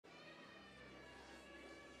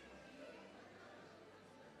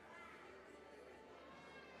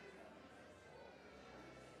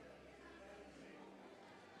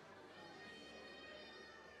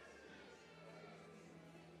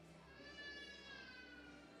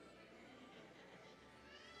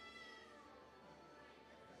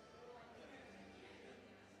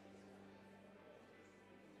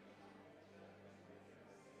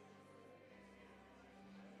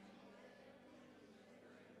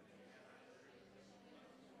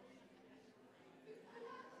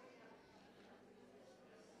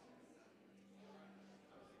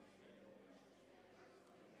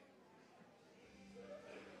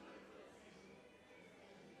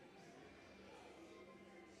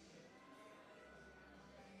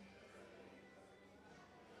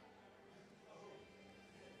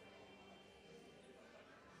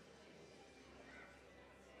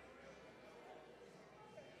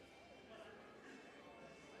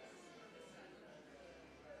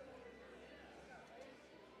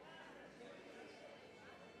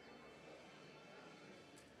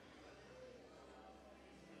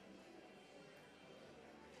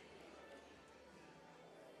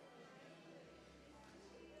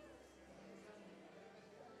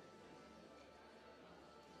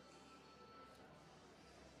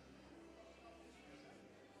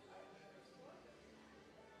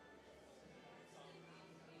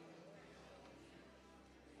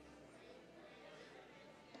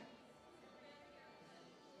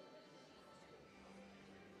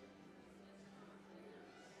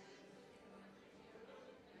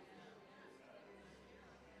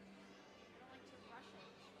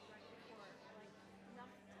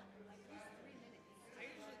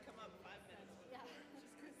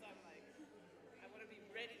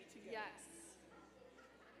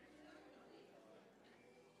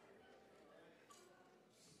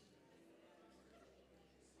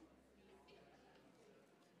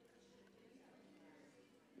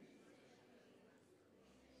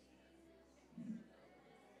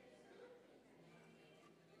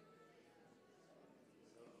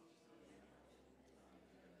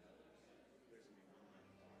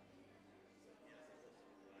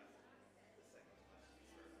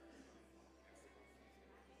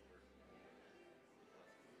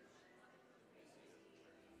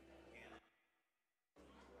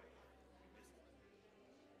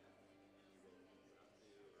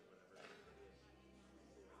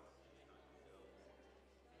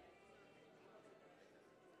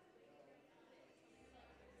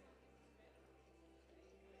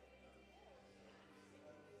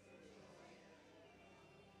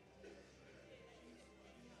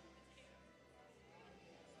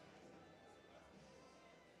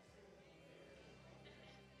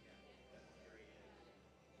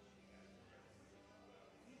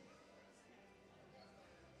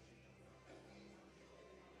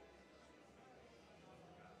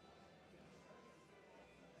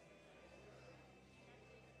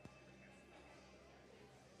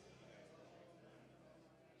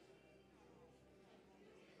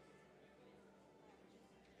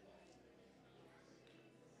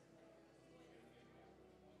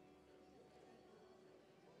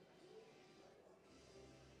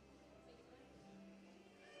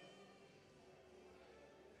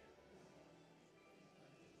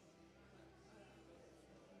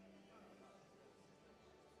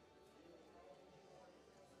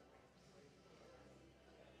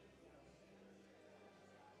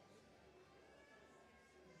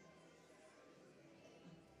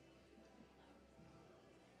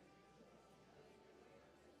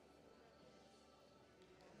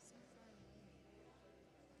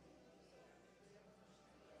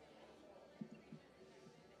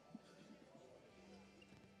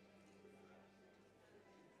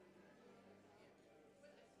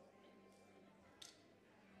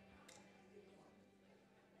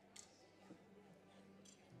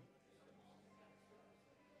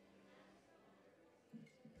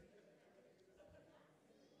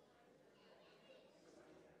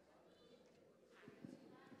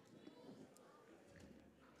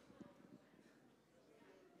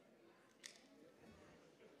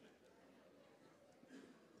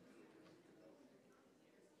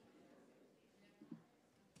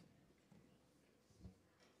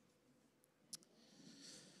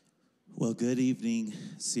Well, good evening,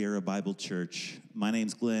 Sierra Bible Church. My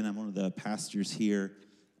name's Glenn. I'm one of the pastors here,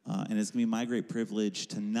 and it's going to be my great privilege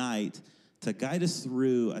tonight to guide us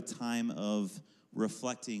through a time of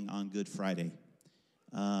reflecting on Good Friday.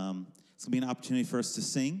 It's going to be an opportunity for us to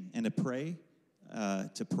sing and to pray,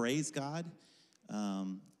 to praise God,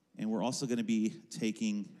 and we're also going to be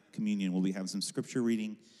taking communion. We'll be having some scripture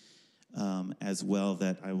reading as well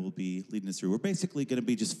that I will be leading us through. We're basically going to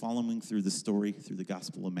be just following through the story, through the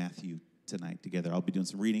Gospel of Matthew tonight together. I'll be doing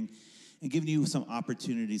some reading and giving you some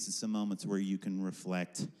opportunities and some moments where you can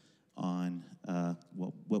reflect on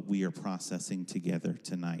what we are processing together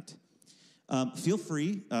tonight. Feel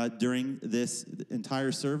free during this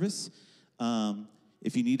entire service,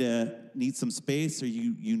 if you need some space or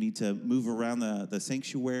you need to move around the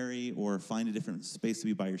sanctuary or find a different space to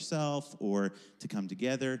be by yourself or to come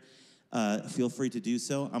together, feel free to do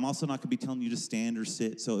so. I'm also not going to be telling you to stand or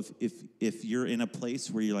sit. So if you're in a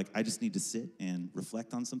place where you're like, I just need to sit and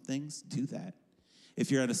reflect on some things, do that.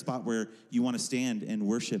 If you're at a spot where you want to stand and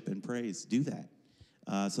worship and praise, do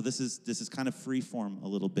that. So this is kind of free form a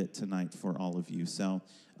little bit tonight for all of you. So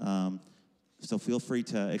feel free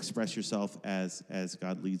to express yourself as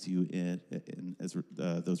God leads you in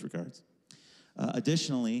those regards.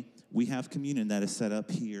 Additionally, we have communion that is set up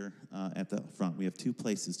here at the front. We have two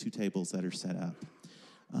tables that are set up.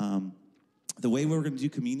 The way we're going to do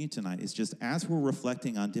communion tonight is just as we're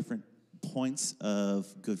reflecting on different points of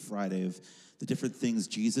Good Friday, of the different things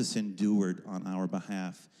Jesus endured on our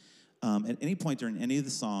behalf. At any point during any of the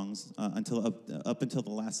songs, up until the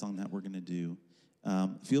last song that we're going to do,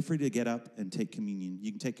 feel free to get up and take communion.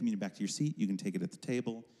 You can take communion back to your seat. You can take it at the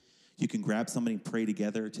table. You can grab somebody and pray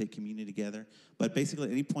together, take communion together. But basically,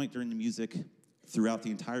 at any point during the music, throughout the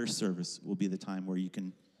entire service, will be the time where you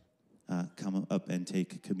can come up and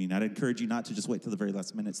take communion. I'd encourage you not to just wait till the very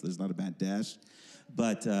last minute so there's not a bad dash.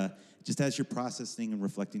 But just as you're processing and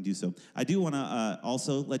reflecting, do so. I do want to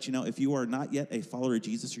also let you know, if you are not yet a follower of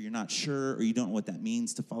Jesus or you're not sure or you don't know what that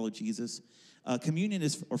means to follow Jesus, communion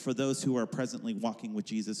is for those who are presently walking with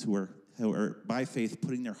Jesus, who are by faith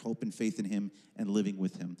putting their hope and faith in him and living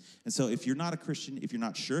with him. And so if you're not a Christian, if you're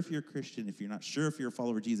not sure if you're a Christian, if you're not sure if you're a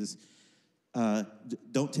follower of Jesus,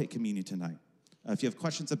 don't take communion tonight. If you have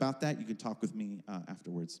questions about that, you can talk with me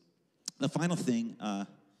afterwards. The final thing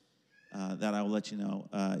that I will let you know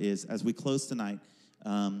is as we close tonight,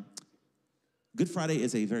 Good Friday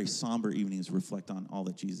is a very somber evening as we reflect on all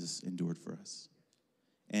that Jesus endured for us.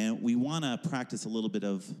 And we want to practice a little bit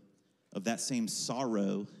of that same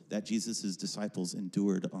sorrow that Jesus' disciples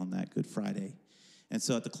endured on that Good Friday. And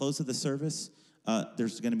so at the close of the service,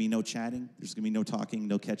 there's going to be no chatting. There's going to be no talking,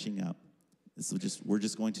 no catching up. We're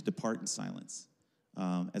just going to depart in silence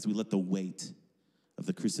as we let the weight of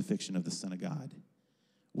the crucifixion of the Son of God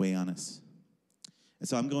weigh on us. And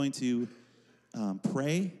so I'm going to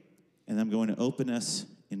pray, and I'm going to open us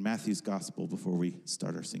in Matthew's gospel before we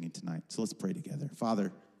start our singing tonight. So let's pray together.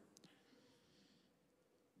 Father,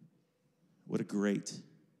 what a great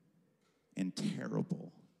and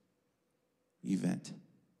terrible event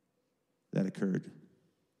that occurred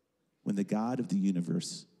when the God of the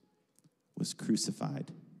universe was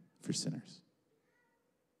crucified for sinners.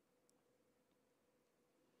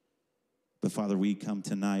 But Father, we come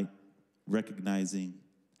tonight recognizing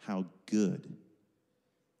how good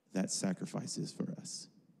that sacrifice is for us.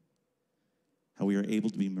 How we are able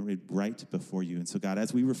to be made right before you. And so, God,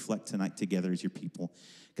 as we reflect tonight together as your people,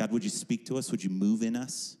 God, would you speak to us? Would you move in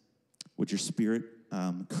us? Would your Spirit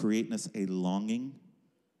create in us a longing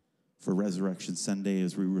for Resurrection Sunday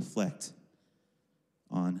as we reflect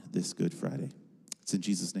on this Good Friday? It's in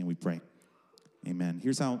Jesus' name we pray. Amen.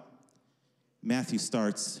 Here's how Matthew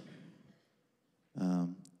starts.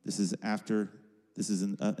 This is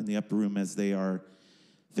in the upper room as they are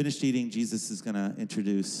finished eating. Jesus is going to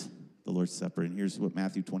introduce the Lord's Supper. And here's what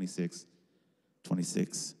Matthew 26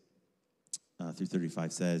 through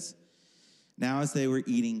 35 says. Now as they were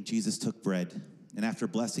eating, Jesus took bread, and after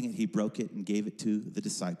blessing it, he broke it and gave it to the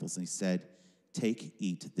disciples. And he said, "Take,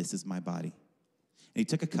 eat, this is my body." And he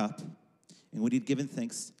took a cup, and when he'd given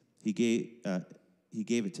thanks, he gave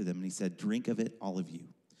it to them. And he said, "Drink of it, all of you.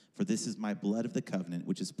 For this is my blood of the covenant,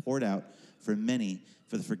 which is poured out for many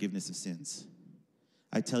for the forgiveness of sins.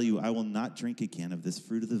 I tell you, I will not drink again of this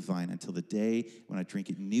fruit of the vine until the day when I drink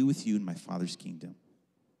it new with you in my Father's kingdom."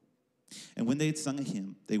 And when they had sung a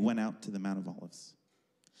hymn, they went out to the Mount of Olives.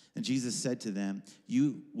 And Jesus said to them,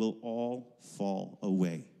 "You will all fall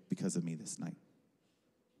away because of me this night.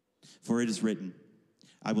 For it is written,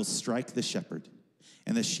 I will strike the shepherd,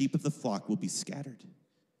 and the sheep of the flock will be scattered.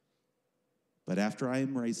 But after I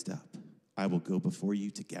am raised up, I will go before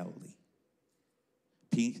you to Galilee."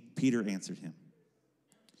 Peter answered him,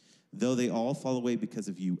 though they all fall away because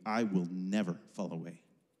of you, I will never fall away.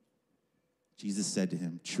 Jesus said to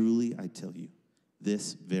him, truly I tell you,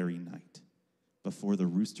 this very night, before the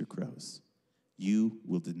rooster crows, you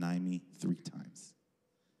will deny me 3 times.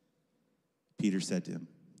 Peter said to him,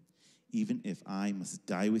 even if I must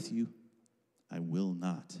die with you, I will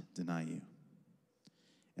not deny you.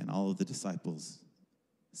 And all of the disciples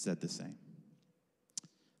said the same.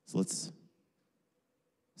 So let's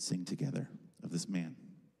sing together of this man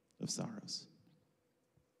of sorrows.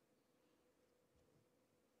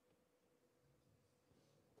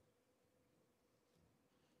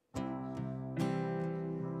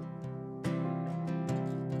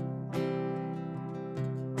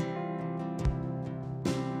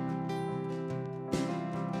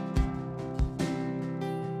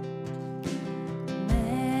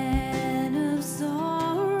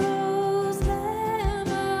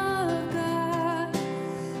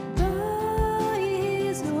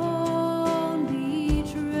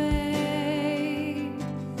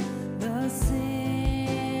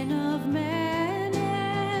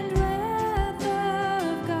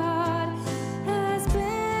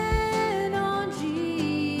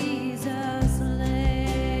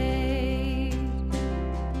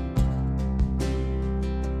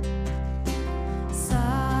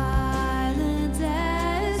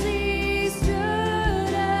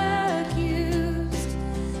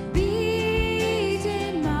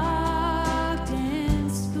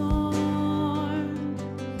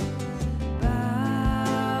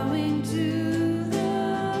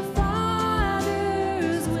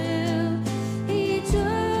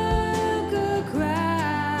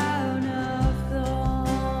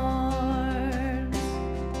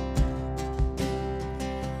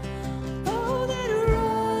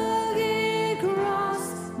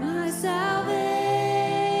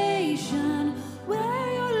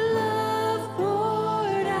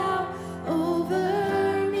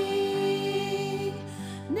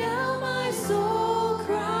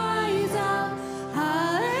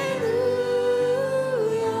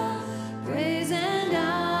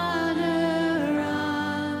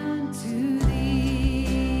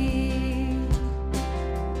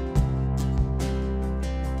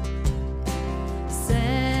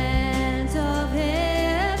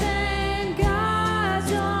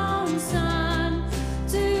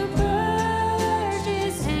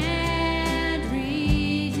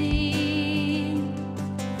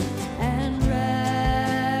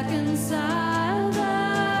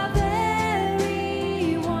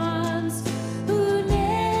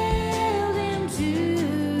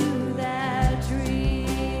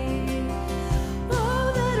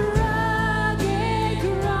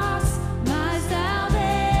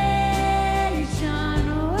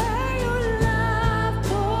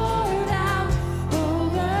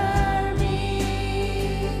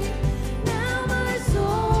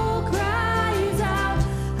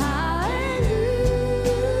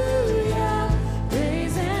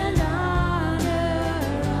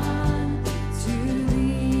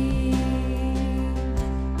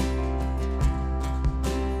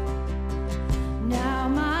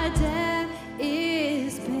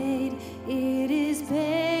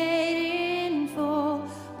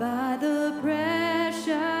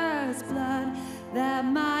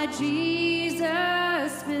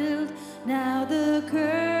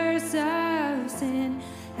 Curse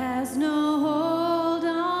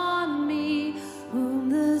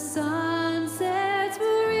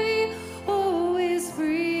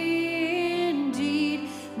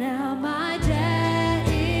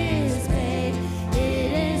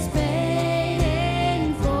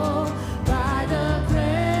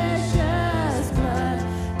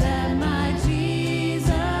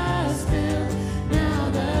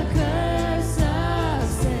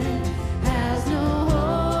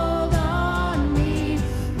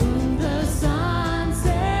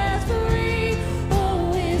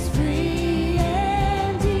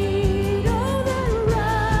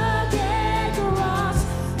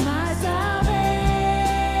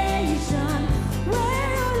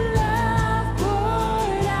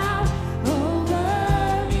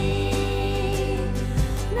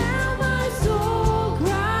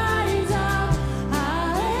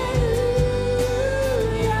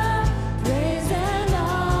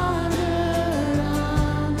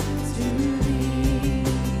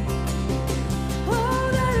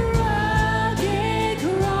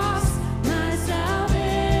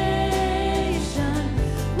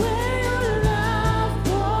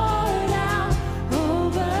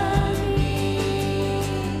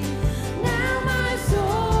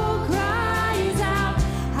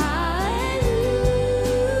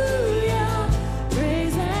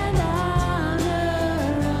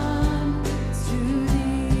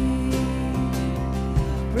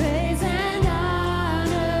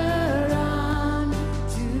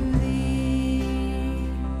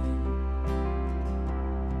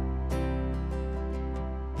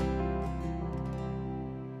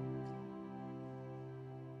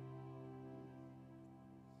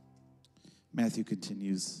Matthew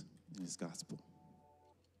continues in his gospel.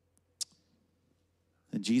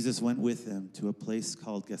 And Jesus went with them to a place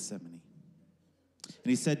called Gethsemane. And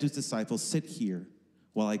he said to his disciples, "Sit here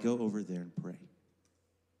while I go over there and pray."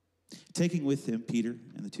 Taking with him Peter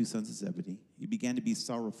and the two sons of Zebedee, he began to be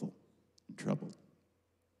sorrowful and troubled.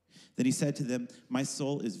 Then he said to them, "My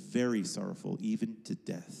soul is very sorrowful, even to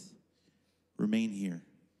death. Remain here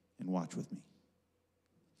and watch with me."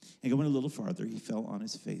 And going a little farther, he fell on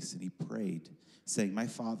his face and he prayed, saying, "My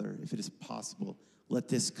Father, if it is possible, let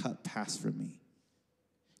this cup pass from me.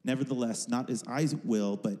 Nevertheless, not as I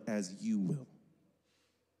will, but as you will."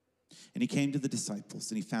 And he came to the disciples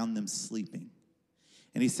and he found them sleeping.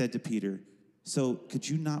 And he said to Peter, "So could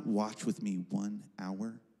you not watch with me 1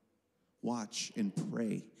 hour? Watch and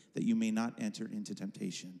pray that you may not enter into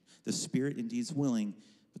temptation. The spirit indeed is willing,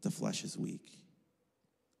 but the flesh is weak."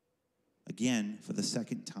 Again, for the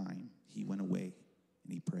second time, he went away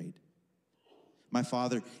and he prayed, "My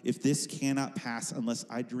Father, if this cannot pass unless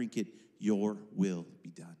I drink it, your will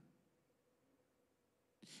be done."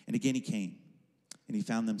 And again he came and he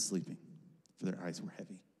found them sleeping, for their eyes were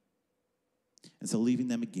heavy. And so leaving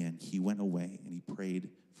them again, he went away and he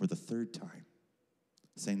prayed for the third time,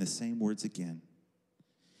 saying the same words again.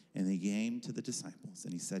 And he came to the disciples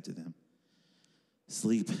and he said to them,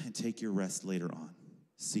 "Sleep and take your rest later on.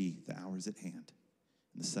 See, the hour is at hand,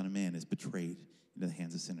 and the Son of Man is betrayed into the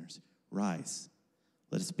hands of sinners. Rise,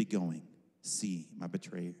 let us be going. See, my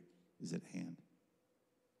betrayer is at hand."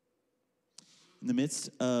 In the midst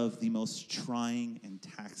of the most trying and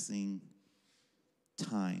taxing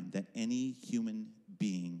time that any human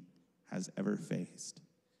being has ever faced,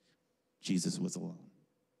 Jesus was alone.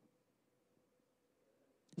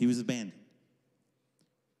 He was abandoned.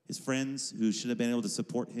 His friends, who should have been able to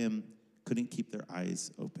support him, couldn't keep their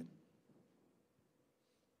eyes open.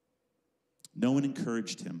 No one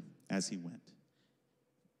encouraged him as he went.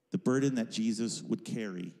 The burden that Jesus would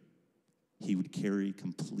carry, he would carry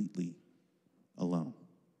completely alone.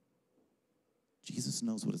 Jesus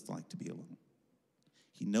knows what it's like to be alone.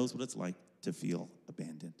 He knows what it's like to feel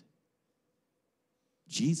abandoned.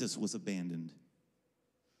 Jesus was abandoned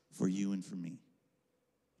for you and for me,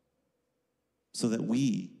 so that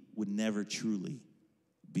we would never truly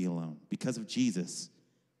be alone. Because of Jesus,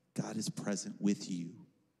 God is present with you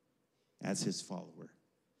as his follower,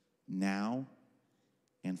 now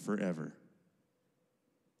and forever.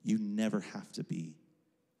 You never have to be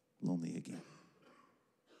lonely again.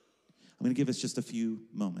 I'm going to give us just a few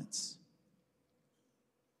moments.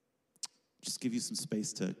 Just give you some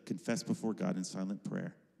space to confess before God in silent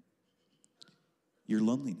prayer your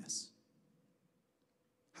loneliness,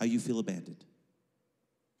 how you feel abandoned,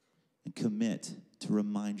 and commit to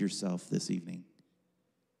remind yourself this evening,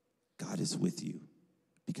 God is with you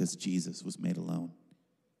because Jesus was made alone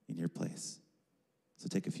in your place. So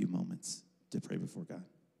take a few moments to pray before God.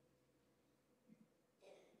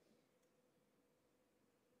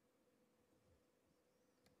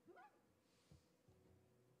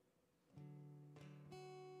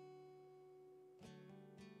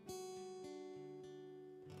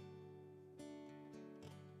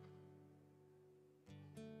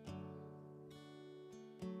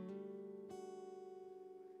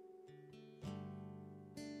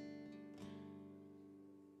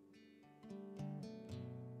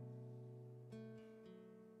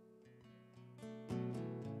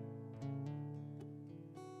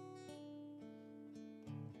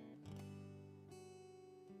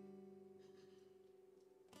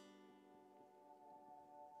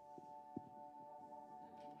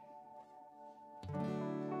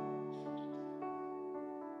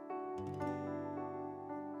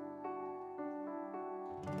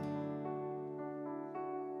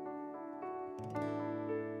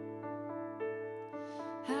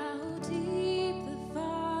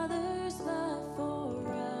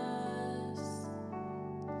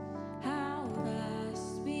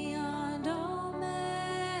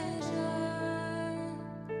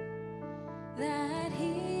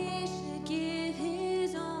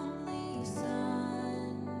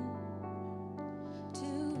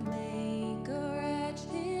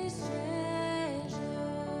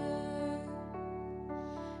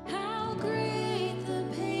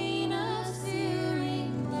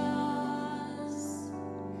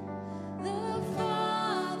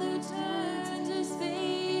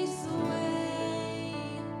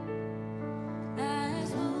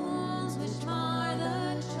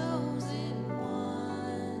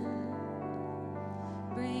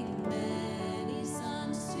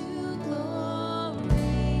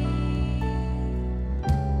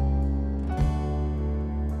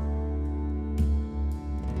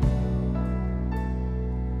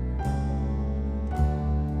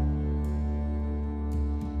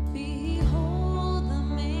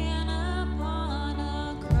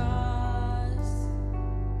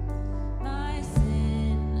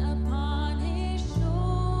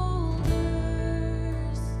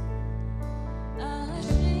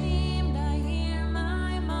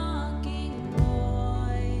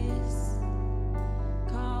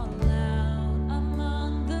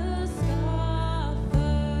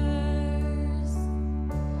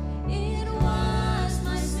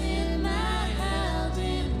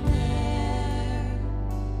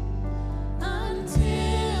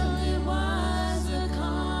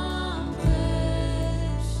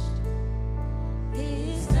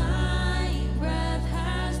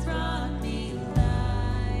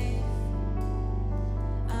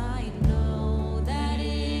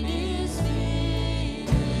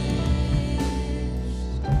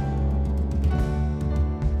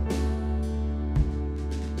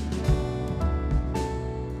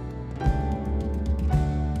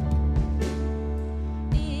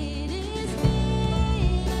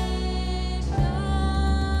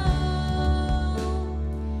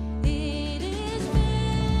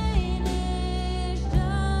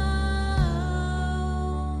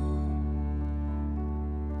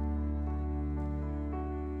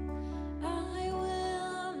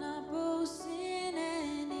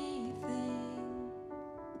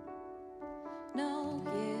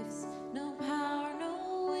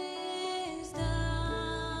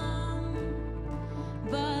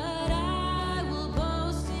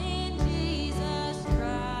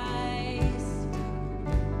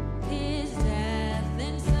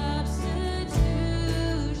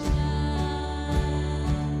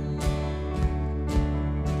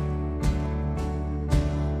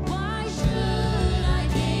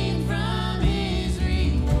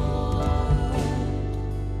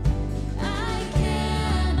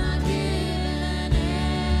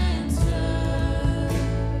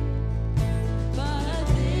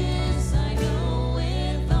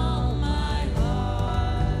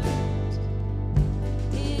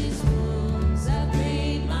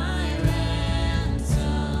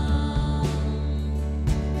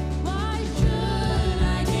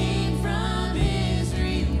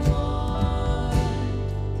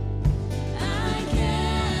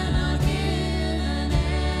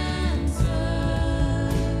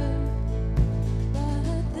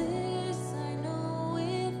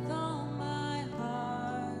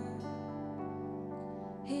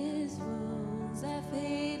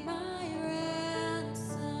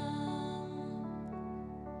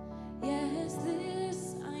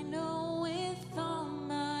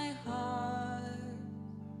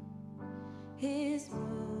 His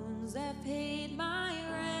wounds have paid my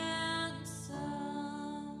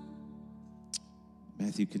ransom.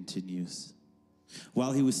 Matthew continues.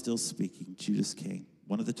 While he was still speaking, Judas came,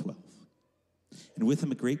 one of the 12, and with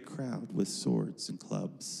him a great crowd with swords and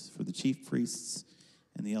clubs for the chief priests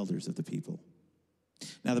and the elders of the people.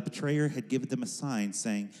 Now the betrayer had given them a sign,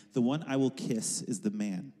 saying, "The one I will kiss is the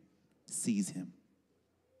man. Seize him."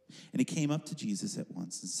 And he came up to Jesus at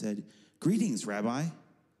once and said, "Greetings, Rabbi."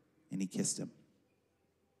 And he kissed him.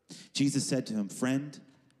 Jesus said to him, "Friend,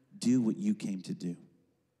 do what you came to do."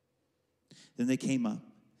 Then they came up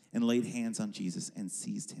and laid hands on Jesus and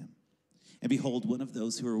seized him. And behold, one of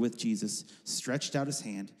those who were with Jesus stretched out his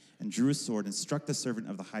hand and drew his sword and struck the servant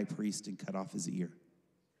of the high priest and cut off his ear.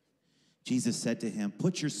 Jesus said to him,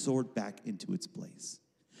 "Put your sword back into its place,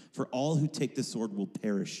 for all who take the sword will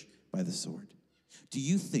perish by the sword. Do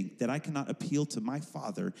you think that I cannot appeal to my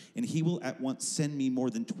Father, and he will at once send me more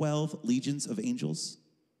than 12 legions of angels?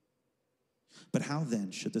 But how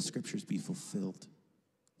then should the scriptures be fulfilled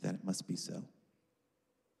that it must be so?"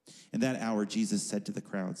 In that hour, Jesus said to the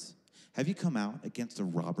crowds, "Have you come out against a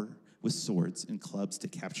robber with swords and clubs to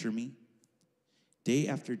capture me? Day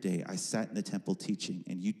after day, I sat in the temple teaching,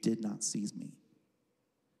 and you did not seize me.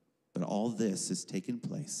 But all this has taken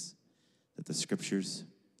place that the scriptures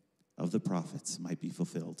of the prophets might be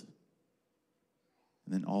fulfilled."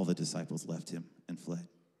 And then all the disciples left him and fled.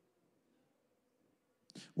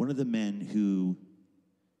 One of the men who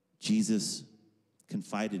Jesus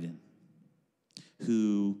confided in,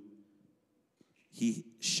 who he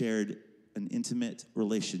shared an intimate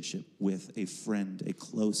relationship with, a friend, a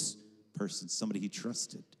close person, somebody he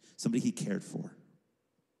trusted, somebody he cared for.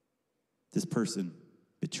 This person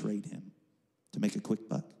betrayed him to make a quick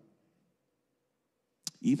buck.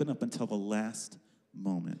 Even up until the last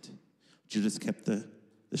moment, Judas kept the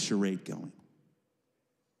charade going,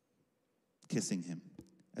 kissing him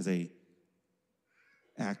as an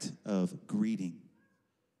act of greeting,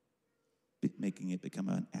 making it become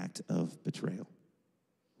an act of betrayal.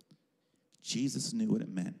 Jesus knew what it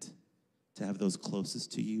meant to have those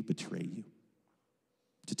closest to you betray you,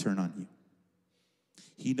 to turn on you.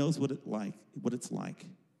 He knows what it's like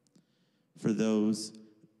for those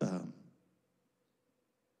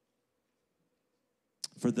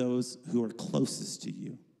who are closest to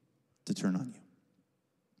you to turn on you.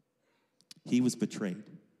 He was betrayed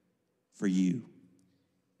for you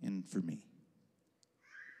and for me.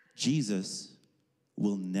 Jesus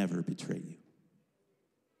will never betray you.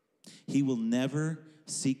 He will never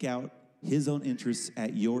seek out his own interests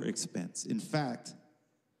at your expense. In fact,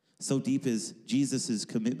 so deep is Jesus'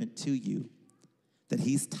 commitment to you that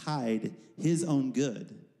he's tied his own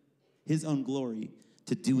good, his own glory,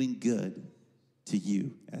 to doing good to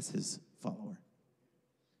you as his follower.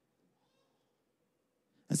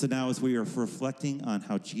 And so now, as we are reflecting on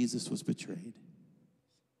how Jesus was betrayed,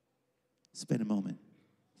 spend a moment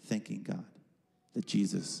thanking God that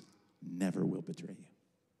Jesus never will betray you.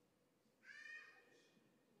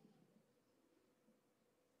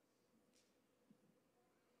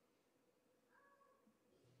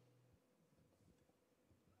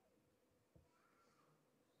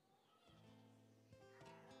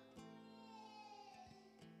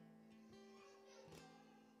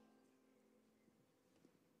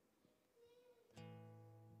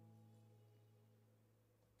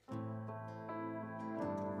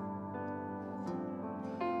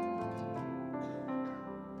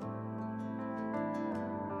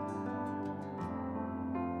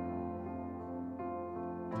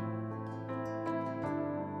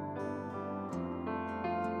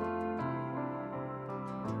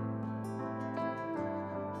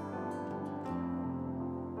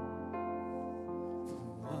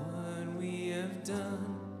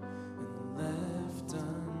 Done and left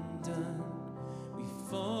undone, we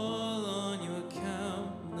fall on your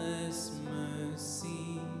countless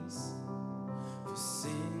mercies, for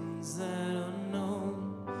sins that are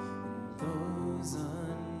known and those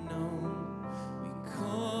unknown. We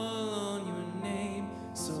call on your name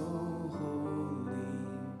so holy,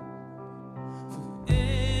 for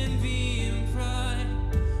envy and pride,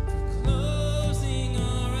 for closing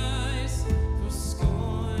our eyes, for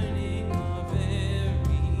scorning our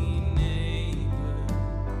very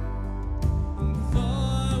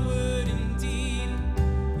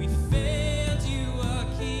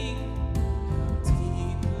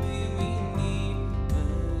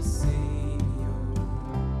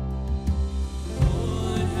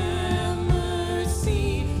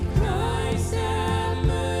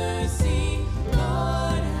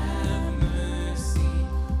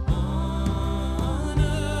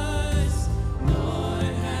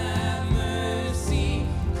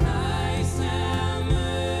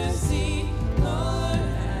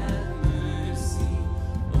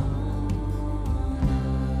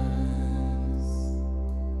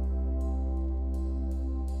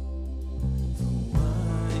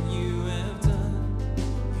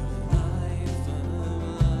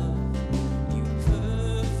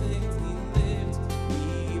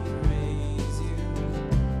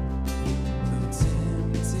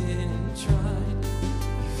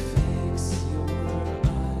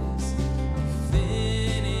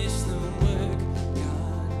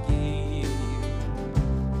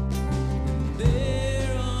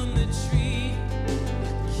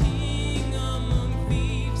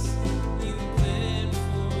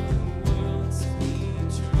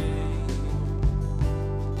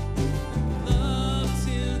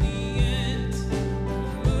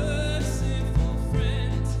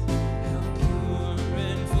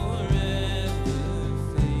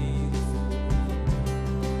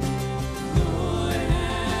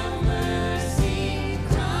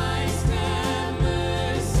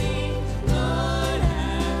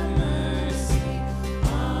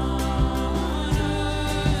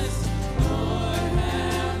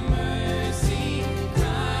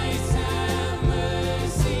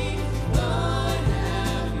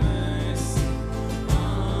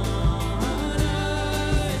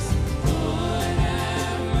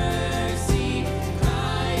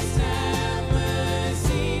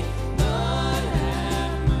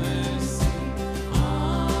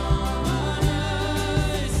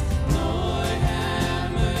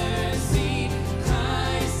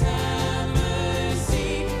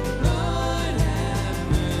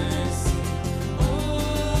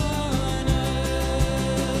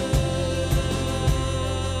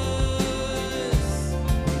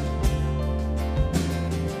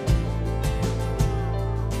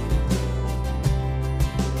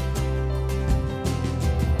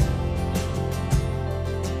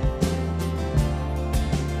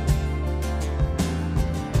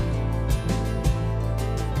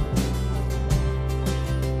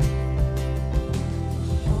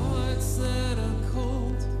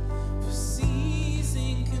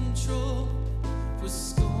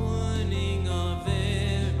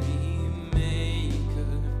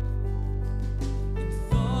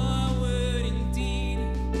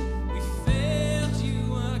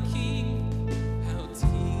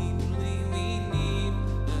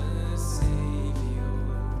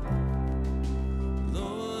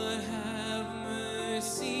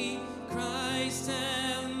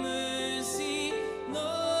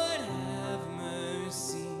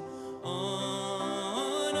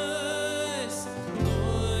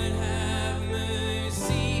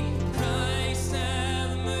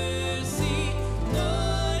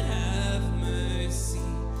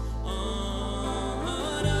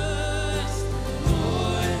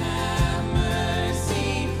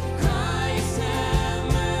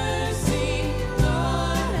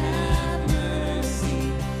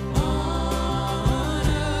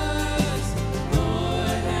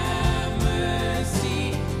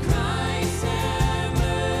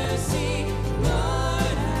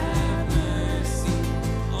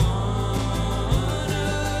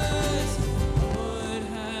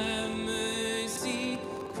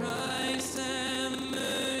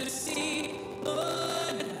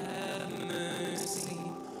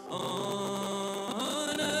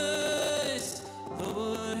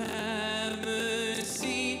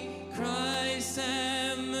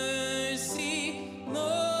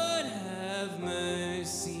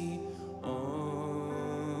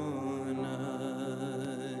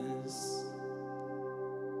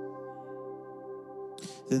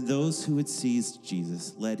Then those who had seized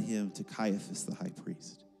Jesus led him to Caiaphas the high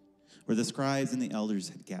priest, where the scribes and the elders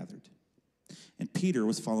had gathered. And Peter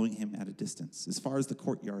was following him at a distance, as far as the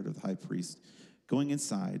courtyard of the high priest. Going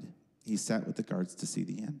inside, he sat with the guards to see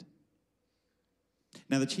the end.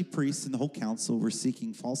 Now the chief priests and the whole council were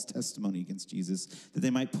seeking false testimony against Jesus, that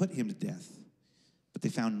they might put him to death. But they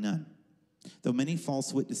found none, though many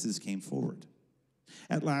false witnesses came forward.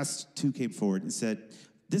 At last, two came forward and said,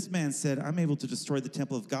 "This man said, I'm able to destroy the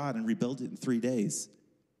temple of God and rebuild it in 3 days."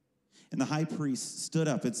 And the high priest stood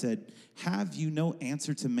up and said, "Have you no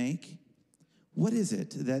answer to make? What is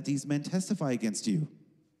it that these men testify against you?"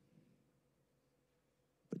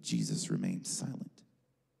 But Jesus remained silent.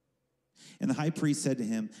 And the high priest said to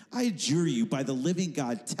him, "I adjure you by the living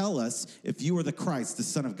God, tell us if you are the Christ, the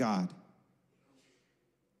Son of God."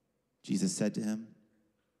 Jesus said to him,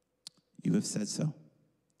 "You have said so.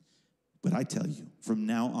 But I tell you, from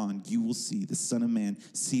now on, you will see the Son of Man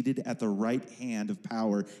seated at the right hand of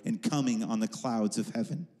power and coming on the clouds of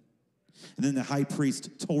heaven." And then the high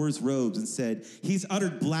priest tore his robes and said, "He's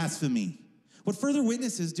uttered blasphemy. What further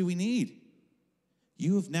witnesses do we need?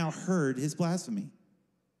 You have now heard his blasphemy.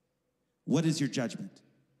 What is your judgment?"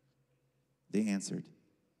 They answered,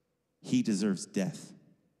 "He deserves death."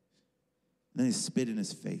 And then they spit in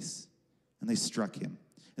his face, and they struck him.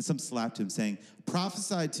 And some slapped him, saying,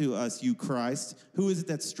 "Prophesy to us, you Christ. Who is it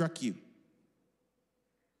that struck you?"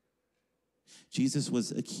 Jesus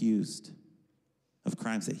was accused of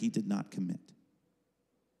crimes that he did not commit.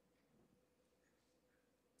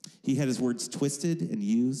 He had his words twisted and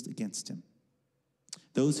used against him.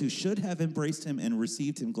 Those who should have embraced him and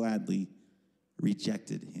received him gladly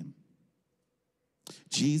rejected him.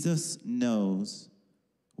 Jesus knows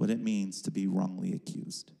what it means to be wrongly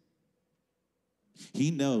accused.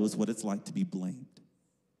 He knows what it's like to be blamed.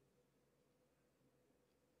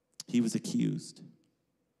 He was accused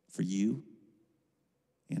for you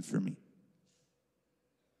and for me.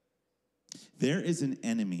 There is an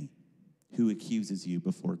enemy who accuses you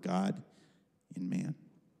before God and man.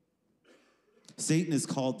 Satan is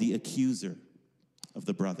called the accuser of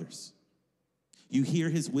the brothers. You hear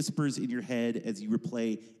his whispers in your head as you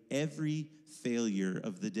replay every failure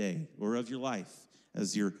of the day or of your life.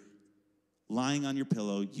 As you're lying on your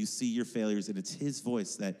pillow, you see your failures, and it's his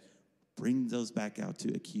voice that brings those back out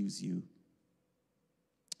to accuse you.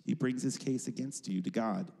 He brings his case against you to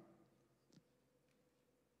God.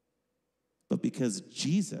 But because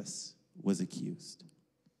Jesus was accused,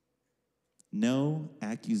 no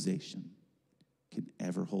accusation can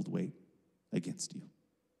ever hold weight against you.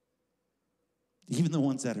 Even the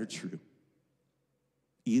ones that are true.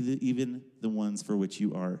 Even the ones for which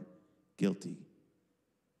you are guilty.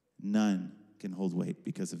 None can hold weight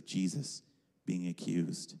because of Jesus being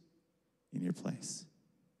accused in your place.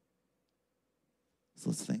 So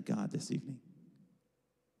let's thank God this evening.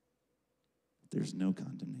 There's no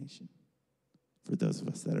condemnation for those of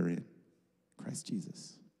us that are in Christ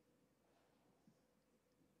Jesus.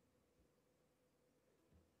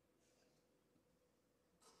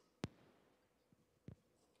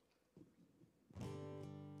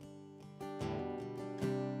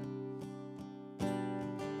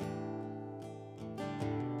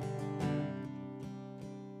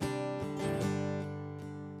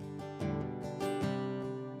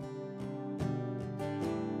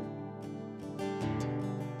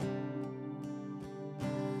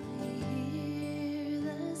 I hear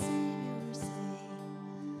the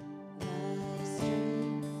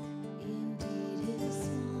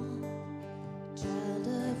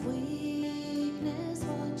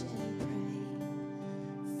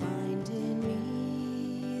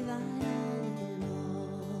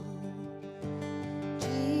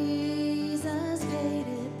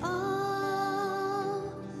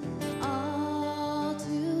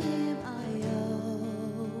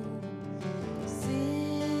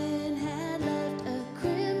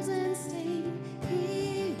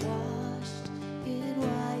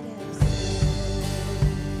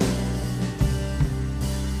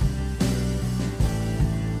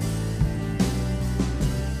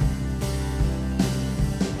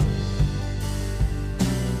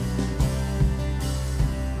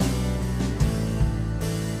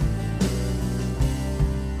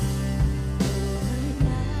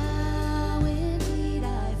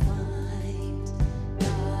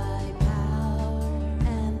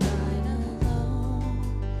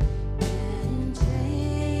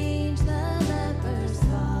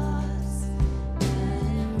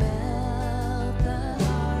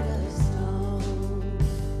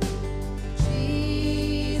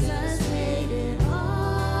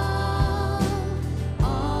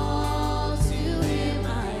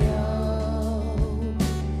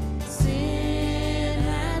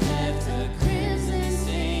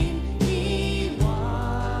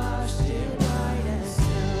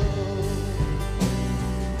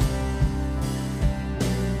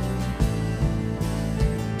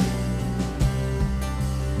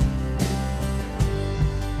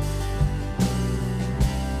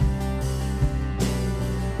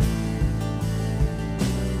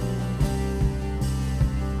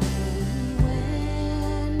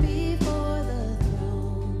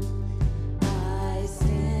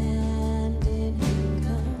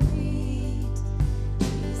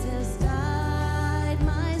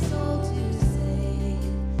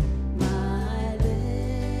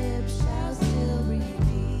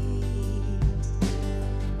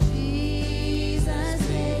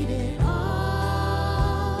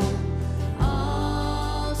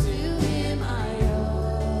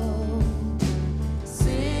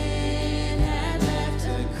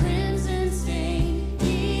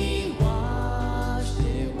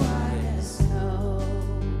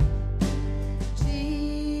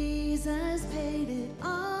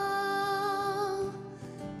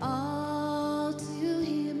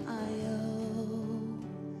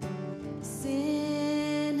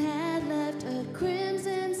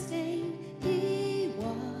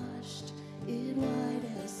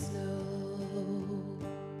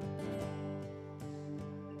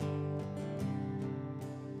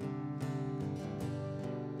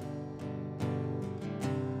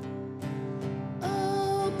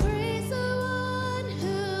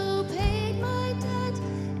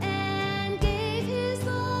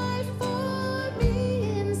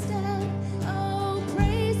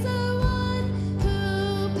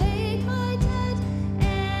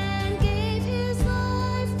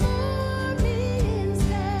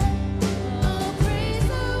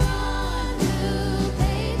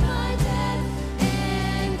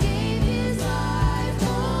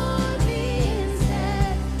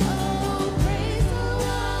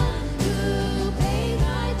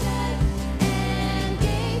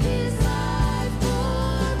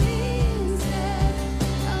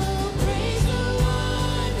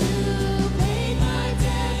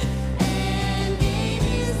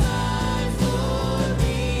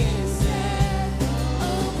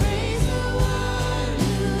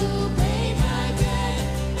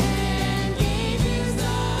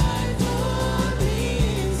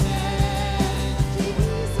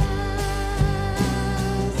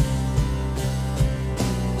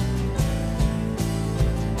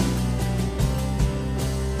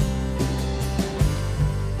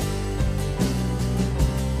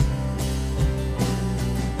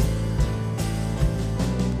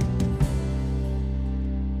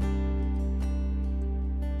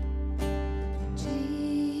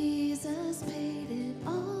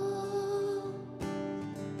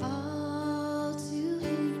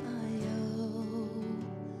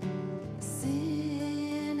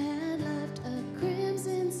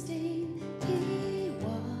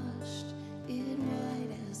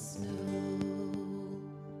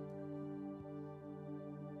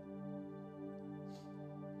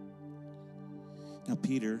Now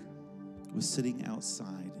Peter was sitting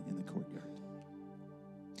outside in the courtyard,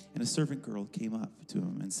 and a servant girl came up to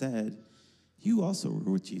him and said, "You also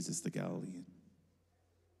were with Jesus the Galilean."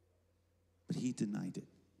 But he denied it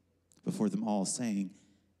before them all, saying,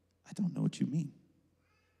 "I don't know what you mean."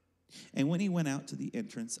 And when he went out to the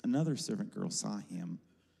entrance, another servant girl saw him,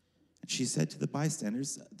 and she said to the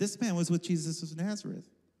bystanders, "This man was with Jesus of Nazareth."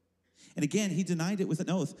 And again, he denied it with an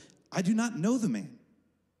oath, "I do not know the man."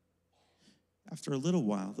 After a little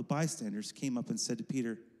while, the bystanders came up and said to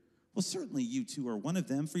Peter, "Well, certainly you two are one of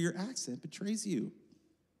them, for your accent betrays you."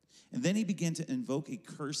 And then he began to invoke a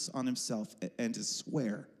curse on himself and to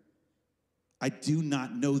swear, "I do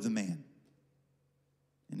not know the man."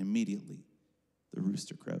 And immediately the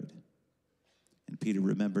rooster crowed. And Peter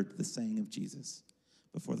remembered the saying of Jesus,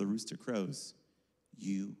 "Before the rooster crows,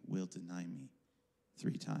 you will deny me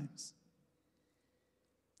 3 times."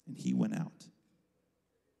 And he went out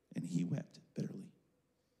and he wept bitterly.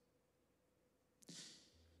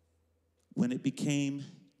 When it became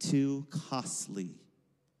too costly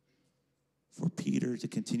for Peter to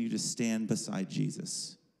continue to stand beside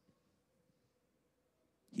Jesus,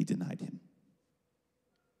 he denied him.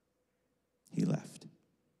 He left.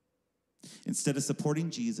 Instead of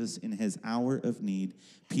supporting Jesus in his hour of need,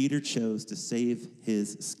 Peter chose to save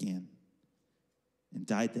his skin and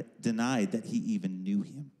denied that he even knew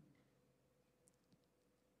him.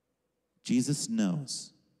 Jesus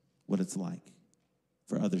knows what it's like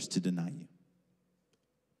for others to deny you.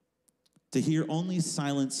 To hear only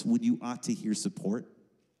silence when you ought to hear support.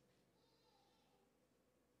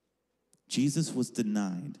 Jesus was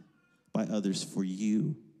denied by others for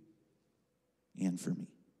you and for me.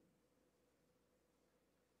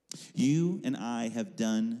 You and I have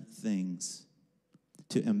done things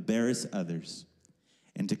to embarrass others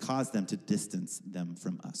and to cause them to distance them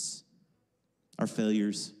from us. Our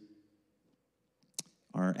failures,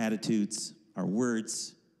 our attitudes, our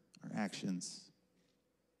words, our actions,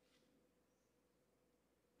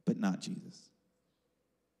 but not Jesus.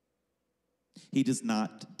 He does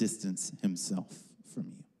not distance himself from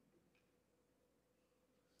you.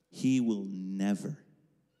 He will never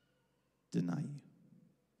deny you.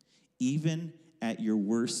 Even at your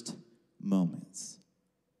worst moments,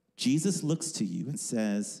 Jesus looks to you and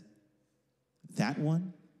says, "That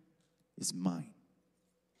one is mine."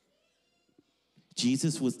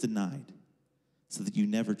 Jesus was denied so that you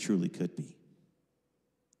never truly could be.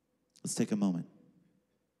 Let's take a moment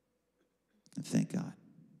and thank God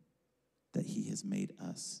that he has made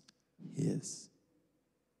us his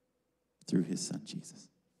through his son, Jesus.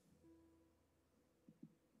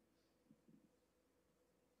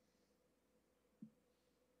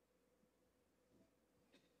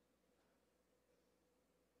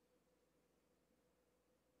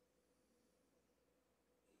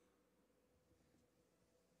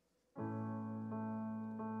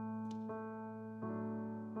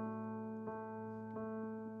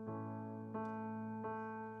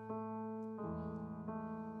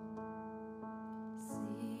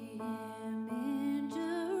 See him in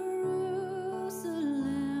Jerusalem,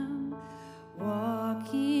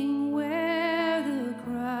 walking where the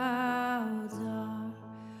crowds are.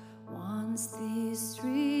 Once these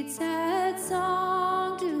streets had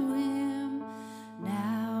sung to him,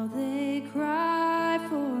 now they cry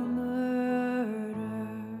for murder.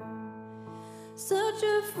 Such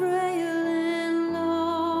a frail and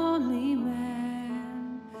lonely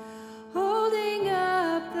man, holding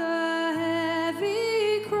up the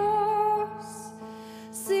heavy cross.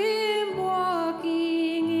 See him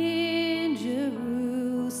walking in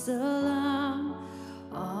Jerusalem,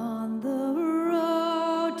 on the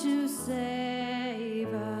road to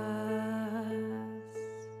save us.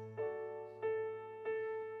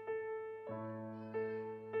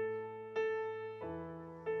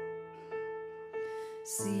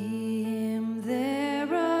 See him there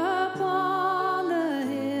upon the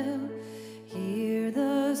hill, hear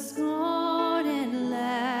the scorn and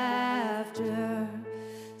laughter.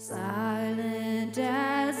 Silent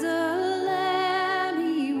as a lamb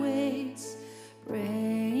he waits,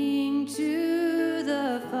 praying to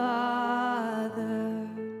the Father.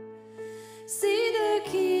 See the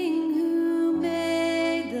King who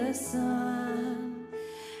made the sun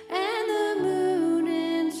and the moon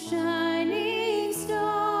and shining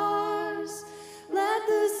stars. Let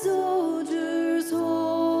the soldiers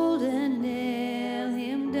hold and nail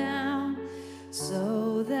him down,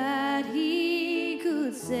 so that he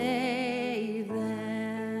could save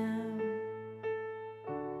them.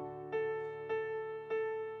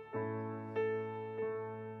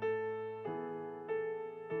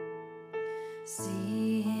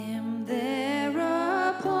 See him there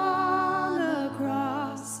upon the cross.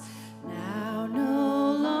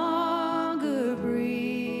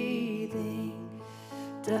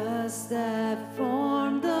 dust that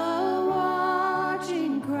formed the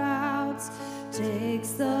watching crowds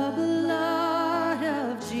takes the blood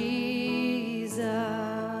of Jesus.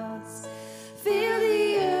 Feel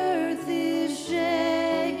the earth is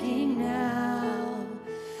shaking now.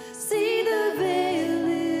 See the veil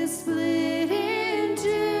is split in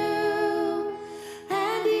two,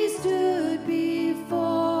 and he stood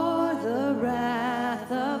before the wrath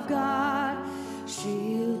of God,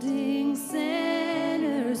 shielding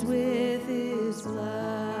sinners with his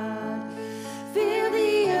blood. Feel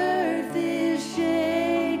the earth is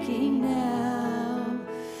shaking now.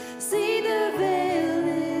 See the veil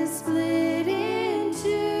is split in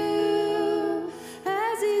two,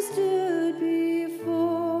 as he stood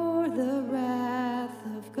before the wrath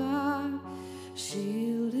of God,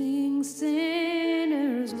 shielding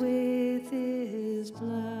sinners with his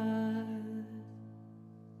blood.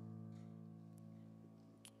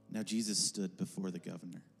 Now Jesus stood before the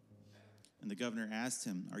governor, and the governor asked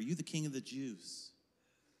him, "Are you the king of the Jews?"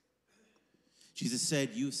 Jesus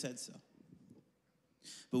said, "You have said so."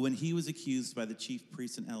 But when he was accused by the chief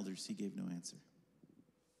priests and elders, he gave no answer.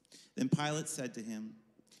 Then Pilate said to him,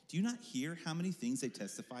 "Do you not hear how many things they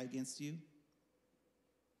testify against you?"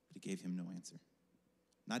 But he gave him no answer,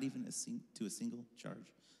 not even to a single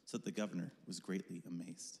charge, so that the governor was greatly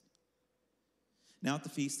amazed. Now at the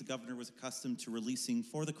feast, the governor was accustomed to releasing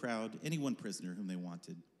for the crowd any one prisoner whom they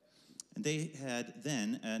wanted. And they had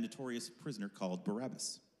then a notorious prisoner called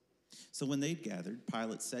Barabbas. So when they'd gathered,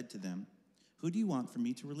 Pilate said to them, "Who do you want for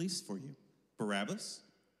me to release for you, Barabbas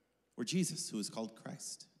or Jesus, who is called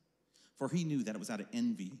Christ?" For he knew that it was out of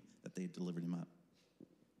envy that they had delivered him up.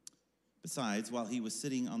 Besides, while he was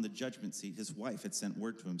sitting on the judgment seat, his wife had sent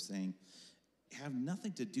word to him, saying, "Have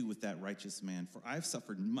nothing to do with that righteous man, for I've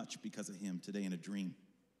suffered much because of him today in a dream."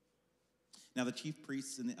 Now the chief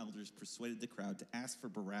priests and the elders persuaded the crowd to ask for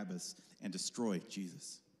Barabbas and destroy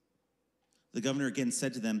Jesus. The governor again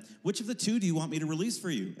said to them, "Which of the two do you want me to release for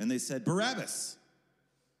you?" And they said, "Barabbas."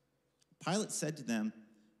 Pilate said to them,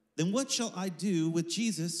 "Then what shall I do with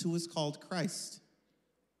Jesus, who is called Christ?"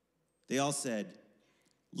 They all said,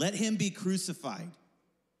 "Let him be crucified."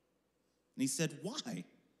 And he said, "Why?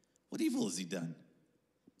 What evil has he done?"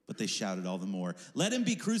 But they shouted all the more, "Let him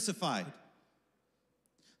be crucified."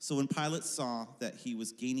 So when Pilate saw that he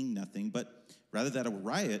was gaining nothing, but rather that a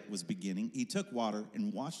riot was beginning, he took water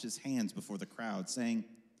and washed his hands before the crowd, saying,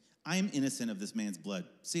 "I am innocent of this man's blood.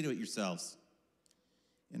 See to it yourselves."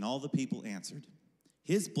 And all the people answered,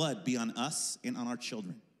 "His blood be on us and on our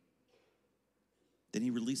children." Then he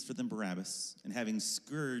released for them Barabbas, and having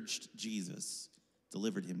scourged Jesus,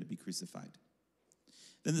 delivered him to be crucified.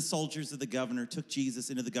 Then the soldiers of the governor took Jesus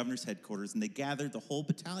into the governor's headquarters, and they gathered the whole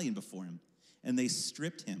battalion before him. And they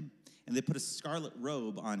stripped him, and they put a scarlet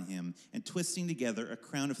robe on him, and twisting together a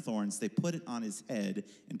crown of thorns, they put it on his head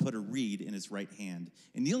and put a reed in his right hand.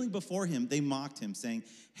 And kneeling before him, they mocked him, saying,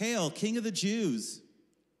 "Hail, King of the Jews!"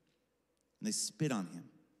 And they spit on him.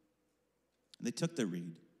 And they took the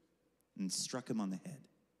reed and struck him on the head.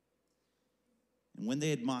 And when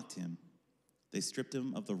they had mocked him, they stripped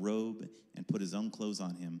him of the robe and put his own clothes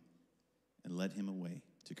on him and led him away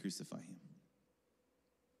to crucify him.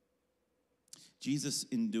 Jesus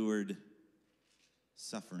endured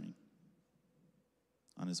suffering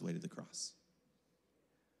on his way to the cross.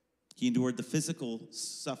 He endured the physical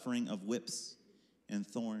suffering of whips and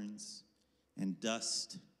thorns and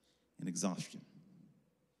dust and exhaustion.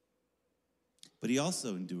 But he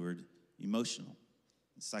also endured emotional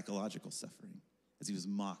and psychological suffering as he was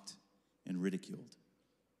mocked and ridiculed.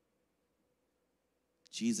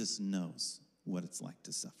 Jesus knows what it's like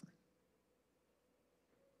to suffer.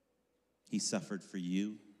 He suffered for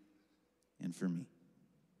you and for me.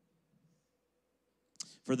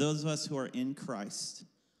 For those of us who are in Christ,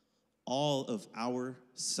 all of our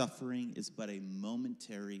suffering is but a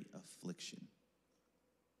momentary affliction.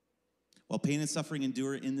 While pain and suffering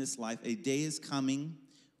endure in this life, a day is coming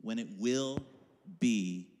when it will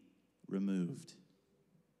be removed.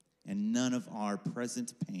 And none of our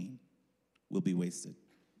present pain will be wasted.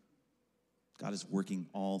 God is working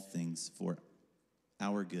all things for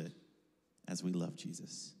our good as we love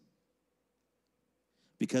Jesus.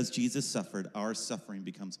 Because Jesus suffered, our suffering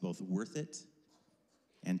becomes both worth it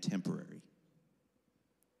and temporary.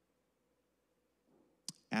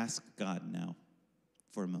 Ask God now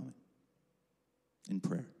for a moment in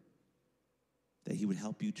prayer that he would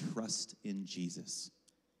help you trust in Jesus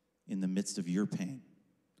in the midst of your pain,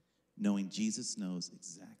 knowing Jesus knows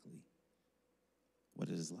exactly what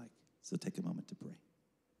it is like. So take a moment to pray.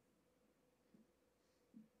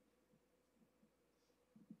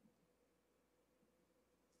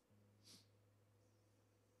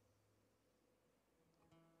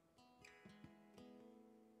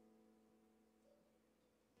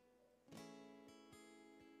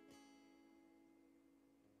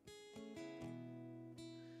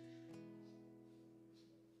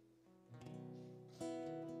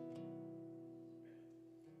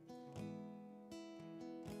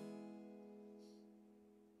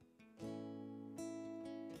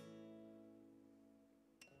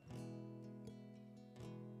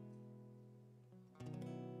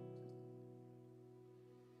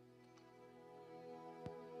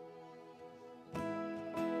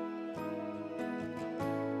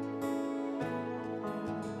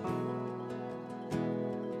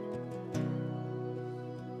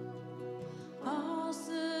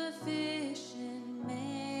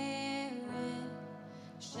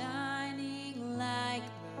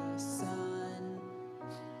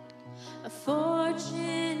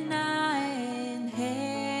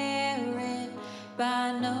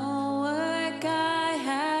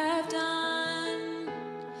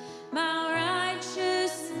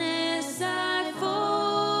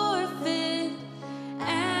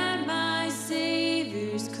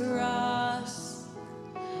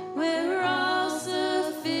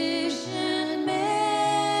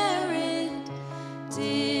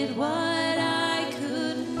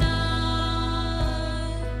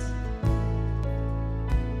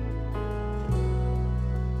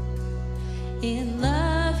 In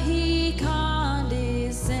love he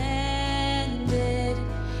condescended,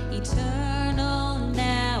 eternal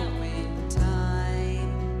now in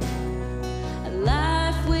time. A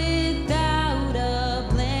life without a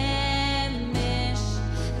blemish,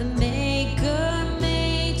 the Maker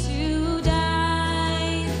made to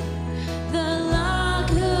die. The law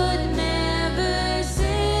could never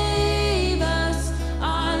save us,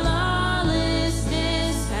 our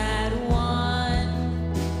lawlessness had won.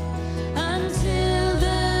 Until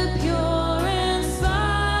the pure and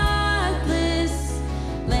spotless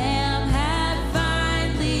Lamb had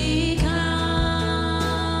finally come.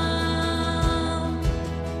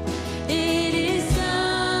 It is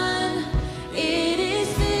done, it is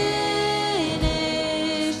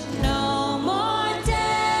finished, no more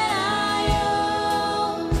debt I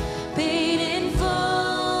owe, paid in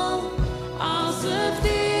full, all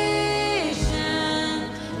sufficient,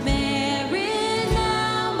 merit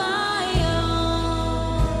now my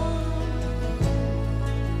own.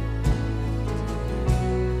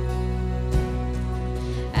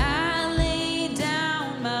 I lay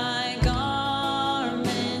down my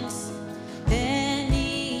garments,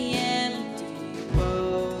 any empty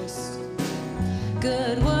boast.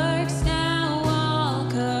 Good works now all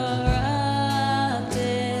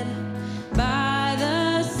corrupted by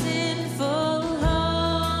the sinful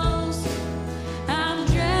host. I'm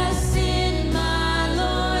dressed in my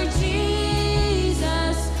Lord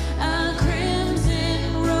Jesus, a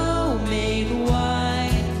crimson robe made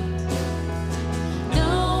white.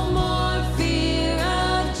 No more fear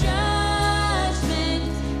of judgment,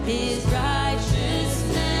 his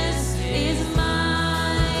righteousness is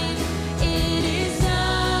mine. It is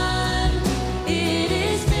done, it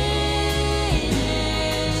is finished,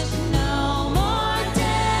 no more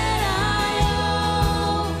debt I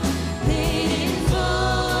owe, paid in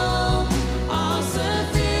full, all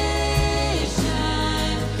sufficient,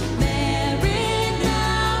 merit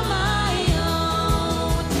now my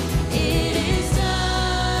own. It is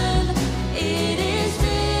done, it is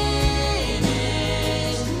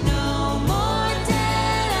finished, no more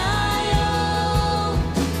debt I owe,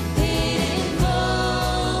 paid in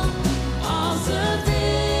full, all sufficient,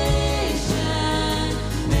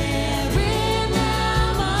 merit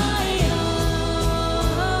now my own.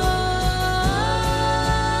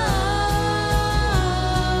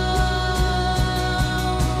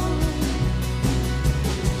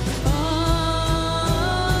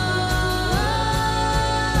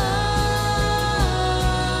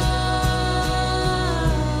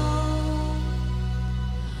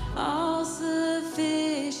 All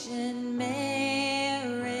sufficient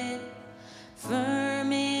merit,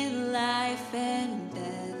 firm in life and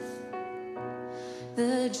death.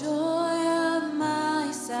 The joy of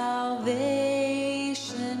my salvation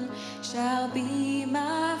shall be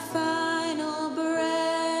my final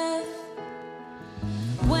breath.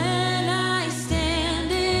 When I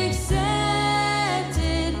stand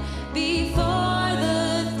accepted before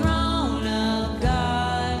the throne of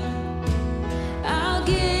God, I'll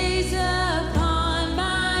gaze upon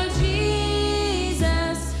my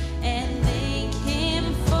Jesus and thank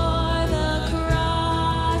him for the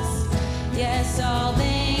cross. Yes, I'll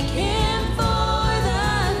thank him for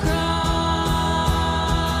the cross.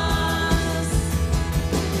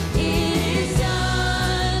 It is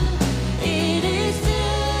done, it is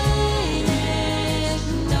finished,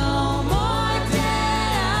 no more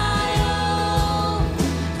debt I owe,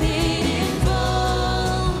 paid in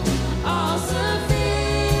full, all sufficient,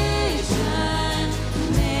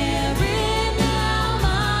 merit now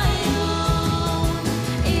my own.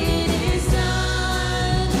 It is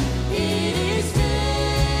done, it is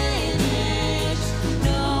finished,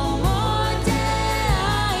 no more debt I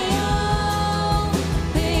owe,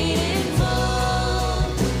 paid in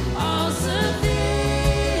full, all sufficient,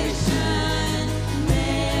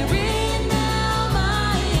 merit now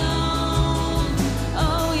my own.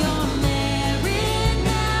 Oh, your merit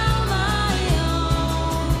now my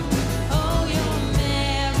own. Oh, your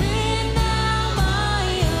merit now my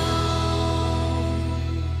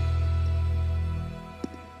own.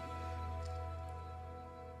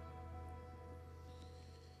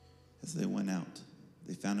 As they went out,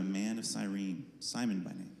 they found a man of Cyrene, Simon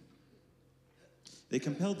by name. They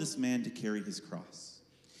compelled this man to carry his cross.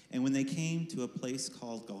 And when they came to a place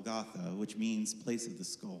called Golgotha, which means place of the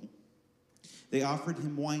skull, they offered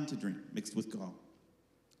him wine to drink mixed with gall.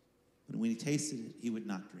 But when he tasted it, he would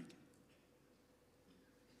not drink it.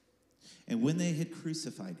 And when they had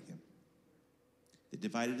crucified him, they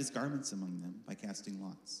divided his garments among them by casting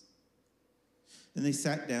lots. Then they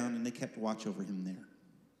sat down and they kept watch over him there.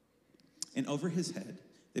 And over his head,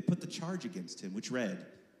 they put the charge against him, which read,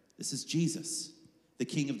 This is Jesus, the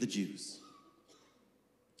King of the Jews.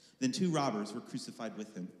 Then 2 robbers were crucified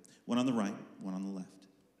with him, one on the right, one on the left.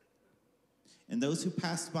 And those who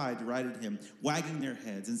passed by derided him, wagging their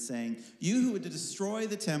heads and saying, "You who would destroy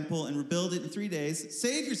the temple and rebuild it in 3 days,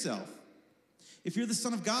 save yourself. If you're the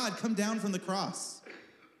Son of God, come down from the cross."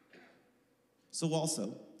 So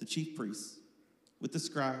also the chief priests with the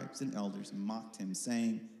scribes and elders mocked him,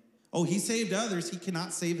 saying, "Oh, he saved others, he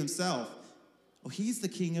cannot save himself. Oh, he's the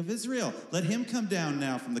King of Israel. Let him come down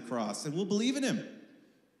now from the cross, and we'll believe in him.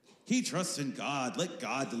 He trusts in God. Let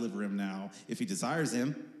God deliver him now, if he desires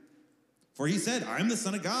him. For he said, 'I'm the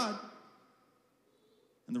Son of God.'"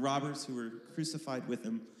 And the robbers who were crucified with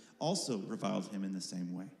him also reviled him in the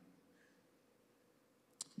same way.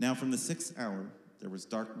 Now from the 6th hour there was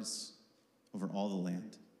darkness over all the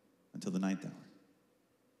land until the 9th hour.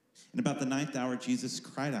 And about the 9th hour Jesus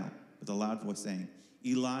cried out with a loud voice, saying,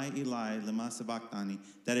 "Eli, Eli, lema sabachthani,"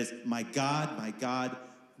 that is, my God,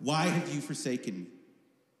 why have you forsaken me?"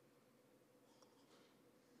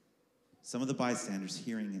 Some of the bystanders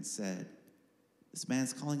hearing it said, "This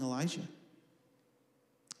man's calling Elijah."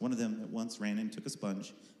 One of them at once ran in, took a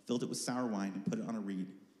sponge, filled it with sour wine, and put it on a reed,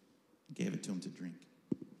 and gave it to him to drink.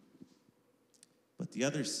 But the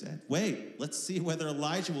others said, "Wait, let's see whether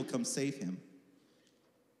Elijah will come save him."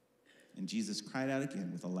 And Jesus cried out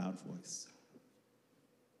again with a loud voice,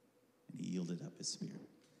 and he yielded up his spirit.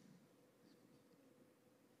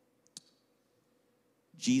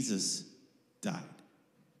 Jesus died.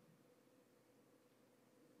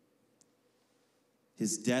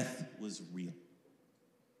 His death was real.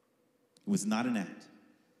 It was not an act.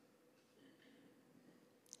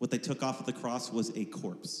 What they took off of the cross was a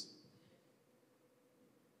corpse.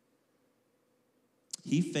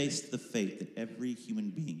 He faced the fate that every human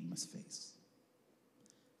being must face.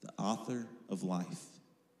 The author of life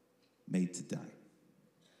made to die.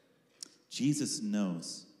 Jesus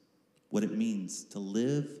knows what it means to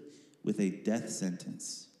live with a death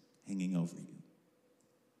sentence hanging over you,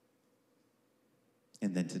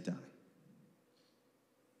 and then to die.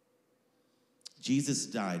 Jesus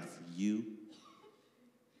died for you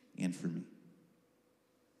and for me.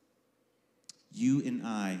 You and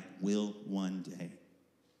I will one day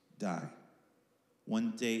die.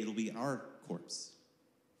 One day it'll be our corpse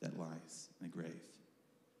that lies in a grave.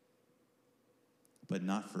 But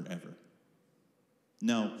not forever.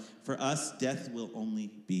 No, for us, death will only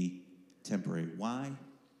be temporary. Why?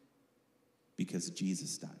 Because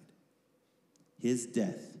Jesus died. His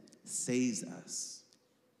death saves us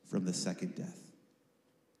from the second death.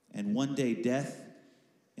 And one day, death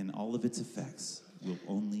and all of its effects will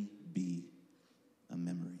only be a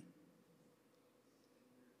memory.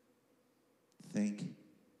 Thank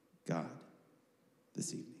God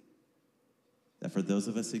this evening that for those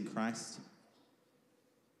of us in Christ,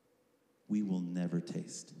 we will never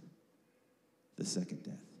taste the second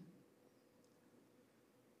death.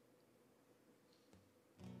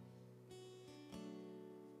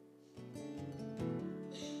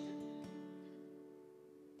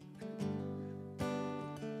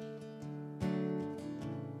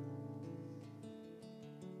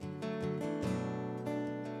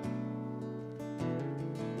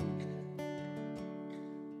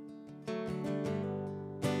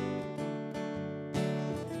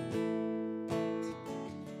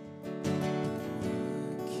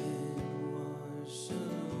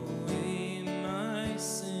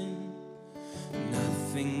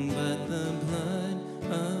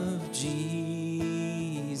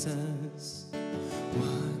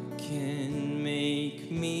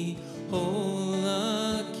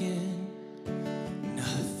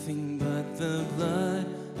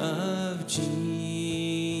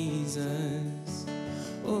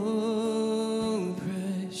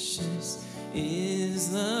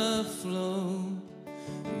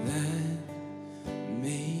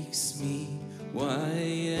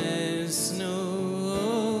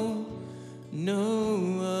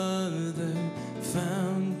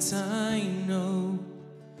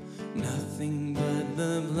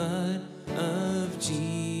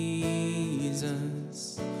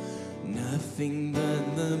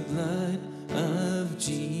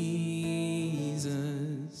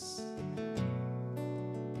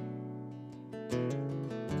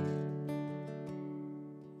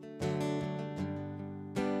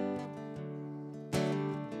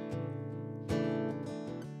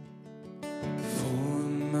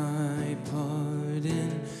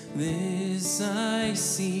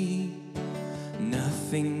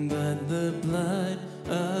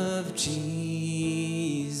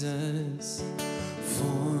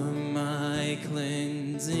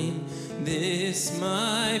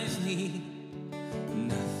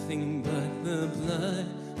 nothing but the blood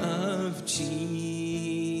of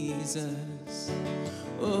Jesus.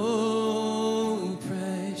 Oh,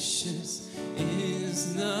 precious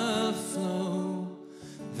is the flow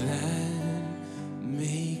that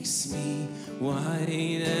makes me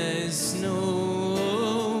white as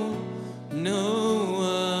snow. No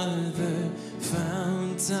other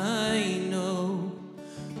fount I know,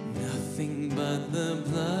 nothing but the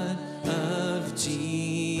blood of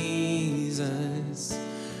Jesus.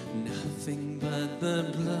 Nothing but the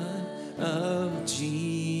blood of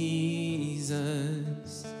Jesus.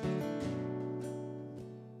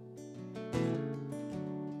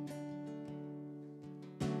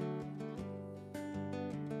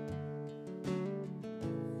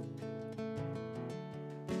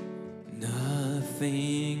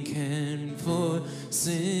 Nothing can for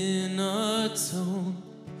sin atone,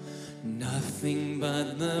 nothing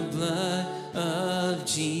but the blood of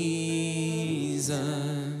Jesus.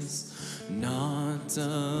 Not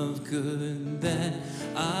of good that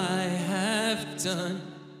I have done,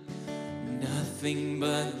 nothing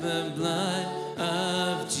but the blood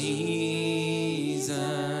of Jesus.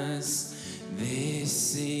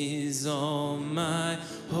 This is all my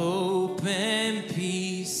hope and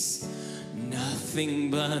peace, nothing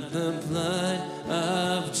but the blood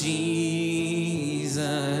of Jesus.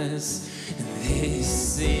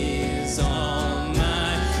 This is all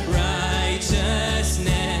my righteousness,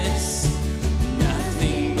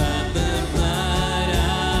 nothing but the blood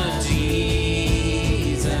of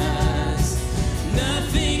Jesus.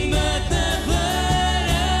 Nothing but the blood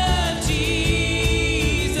of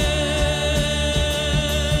Jesus.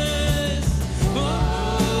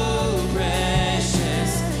 Oh,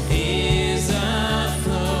 precious is a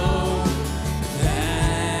flow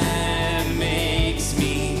that makes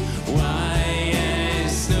me white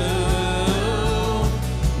as snow.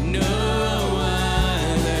 No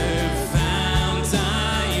other fount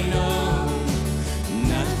I know,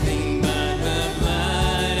 nothing but the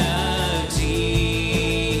blood of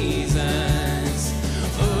Jesus.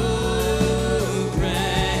 Oh,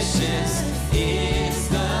 precious is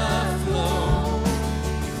the flow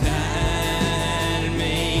that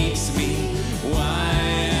makes me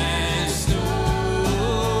white as snow.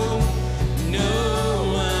 No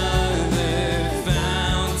other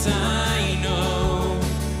fount I know,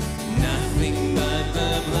 nothing but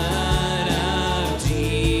the blood of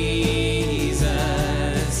Jesus.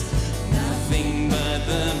 Nothing but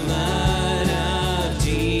the blood of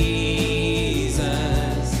Jesus.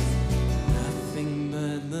 Nothing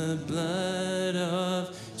but the blood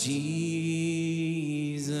of Jesus.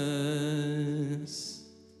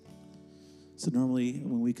 So normally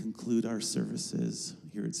when we conclude our services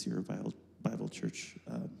here at Sierra Bible Church,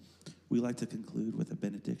 we like to conclude with a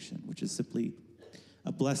benediction, which is simply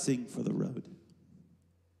a blessing for the road.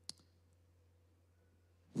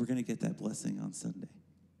 We're going to get that blessing on Sunday.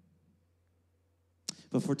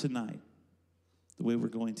 But for tonight, the way we're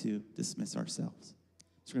going to dismiss ourselves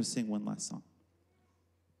is we're going to sing one last song.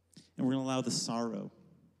 And we're going to allow the sorrow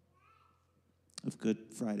of Good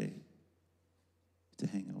Friday to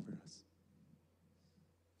hang over us.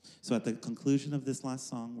 So at the conclusion of this last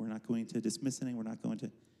song, we're not going to dismiss anything. We're not going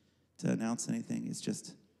to announce anything. It's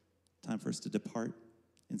just time for us to depart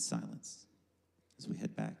in silence as we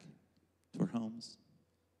head back to our homes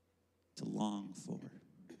to long for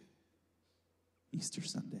Easter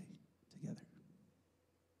Sunday together.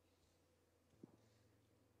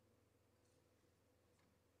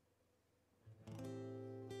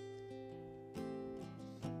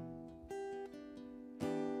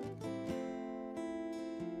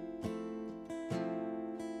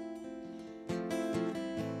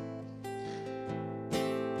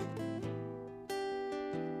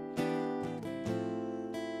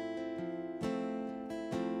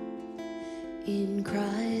 In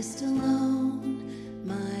Christ alone,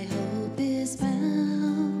 my hope is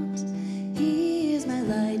found. He is my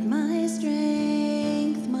light, my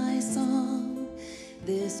strength, my song.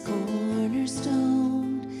 This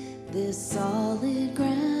cornerstone, this solid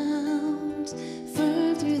ground,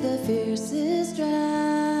 firm through the fiercest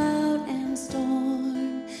drought and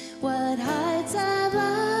storm. What heights of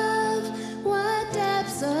love, what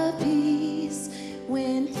depths of peace,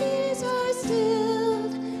 when fears are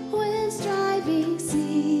stilled, when striving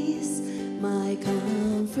cease. My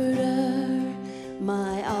comforter,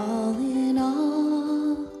 my all in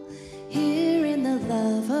all, here in the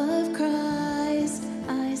love of Christ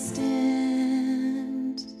I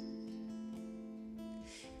stand.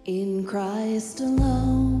 In Christ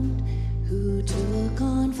alone, who took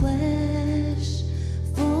on flesh,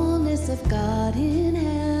 fullness of God in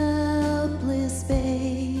helpless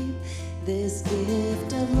babe, this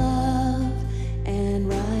gift of love and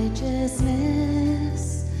righteousness.